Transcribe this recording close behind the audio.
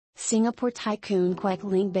Singapore tycoon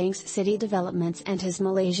Quek Bank's city developments and his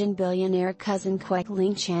Malaysian billionaire cousin Quek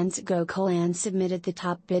Ling Chan's GuocoLand submitted the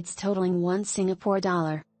top bids totaling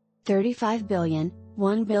 $35 billion,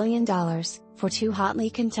 $1 billion, for two hotly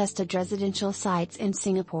contested residential sites in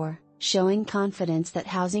Singapore, showing confidence that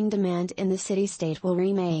housing demand in the city-state will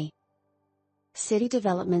remain. City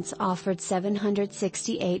developments offered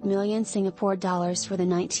 768 million Singapore dollars for the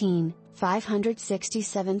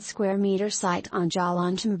 567 square meter site on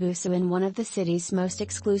Jalan Tembusu in one of the city's most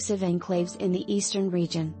exclusive enclaves in the eastern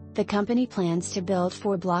region. The company plans to build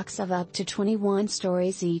 4 blocks of up to 21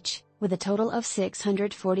 stories each, with a total of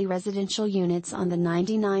 640 residential units on the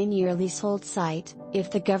 99-year leasehold site,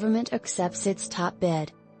 if the government accepts its top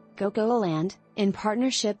bid. GuocoLand, in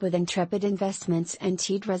partnership with Intrepid Investments and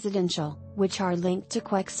Teed Residential, which are linked to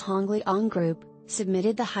Quek's Hong Leong Group,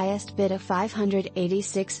 submitted the highest bid of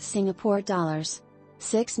 586 Singapore dollars.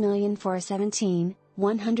 6 million for a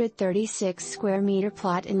 136 square meter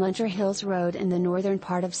plot in Lentor Hills Road in the northern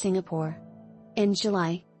part of Singapore. In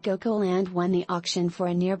July, GuocoLand won the auction for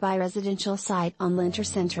a nearby residential site on Lentor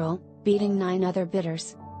Central, beating 9 other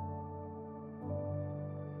bidders.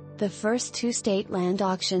 The first 2 state land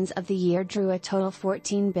auctions of the year drew a total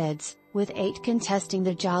 14 bids, with 8 contesting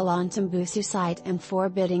the Jalan Tembusu site and 4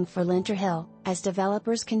 bidding for Lentor Hill, as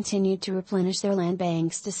developers continued to replenish their land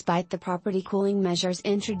banks despite the property cooling measures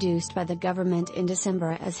introduced by the government in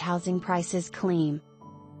December as housing prices climb.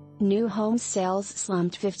 New home sales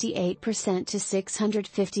slumped 58% to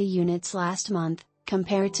 650 units last month,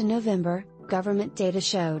 compared to November, government data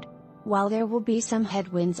showed. While there will be some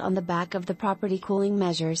headwinds on the back of the property cooling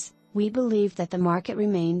measures, we believe that the market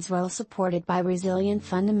remains well supported by resilient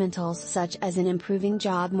fundamentals such as an improving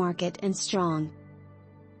job market and strong.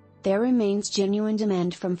 There remains genuine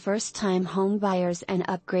demand from first-time home buyers and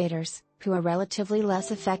upgraders, who are relatively less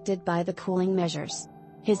affected by the cooling measures.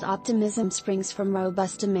 His optimism springs from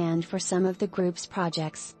robust demand for some of the group's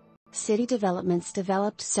projects. City Developments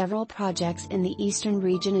developed several projects in the eastern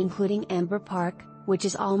region including Amber Park, which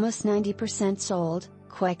is almost 90% sold,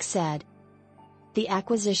 Quek said. The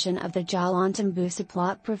acquisition of the Jalan Tembusu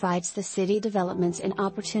plot provides the City Developments an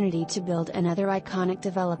opportunity to build another iconic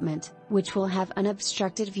development, which will have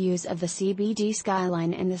unobstructed views of the CBD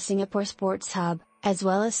skyline and the Singapore Sports Hub, as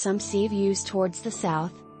well as some sea views towards the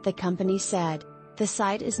south, the company said. The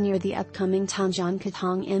site is near the upcoming Tanjong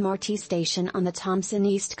Katong MRT station on the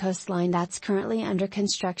Thomson-East Coast line that's currently under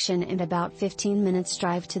construction and about 15 minutes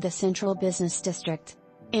drive to the central business district.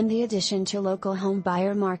 In the addition to local home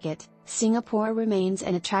buyer market, Singapore remains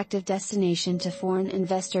an attractive destination to foreign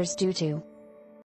investors due to